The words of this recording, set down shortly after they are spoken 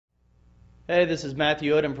Hey, this is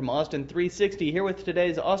Matthew Odom from Austin 360 here with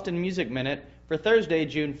today's Austin Music Minute for Thursday,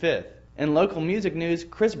 June 5th. In local music news,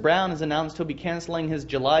 Chris Brown has announced he'll be canceling his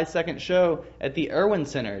July 2nd show at the Irwin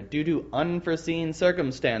Center due to unforeseen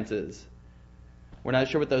circumstances. We're not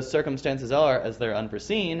sure what those circumstances are as they're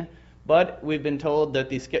unforeseen, but we've been told that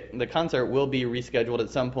the concert will be rescheduled at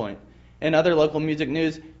some point. In other local music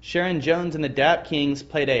news, Jenni Jones and the Dap Kings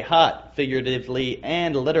played a hot, figuratively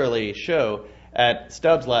and literally, show at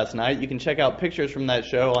Stubbs last night. You can check out pictures from that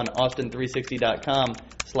show on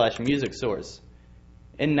austin360.com/musicsource.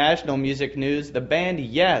 In national music news, the band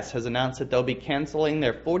Yes has announced that they'll be canceling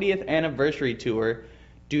their 40th anniversary tour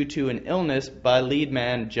due to an illness by lead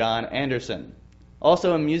man John Anderson.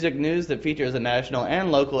 Also in music news that features a national and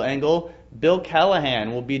local angle, Bill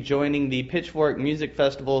Callahan will be joining the Pitchfork Music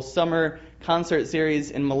Festival Summer Concert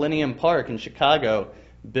Series in Millennium Park in Chicago.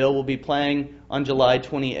 Bill will be playing on July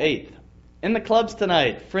 28th. In the clubs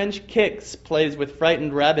tonight, French Kicks plays with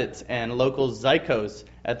Frightened Rabbits and local Zykos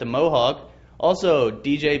at the Mohawk. Also,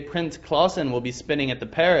 DJ Prince Clausen will be spinning at the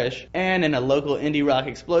Parish. And in a local indie rock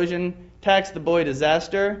explosion, Tax the Boy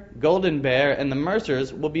Disaster, Golden Bear, and the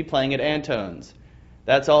Mercers will be playing at Antone's.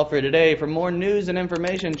 That's all for today. For more news and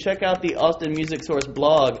information, check out the Austin Music Source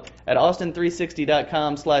blog at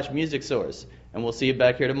austin360.com/musicsource. And we'll see you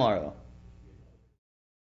back here tomorrow.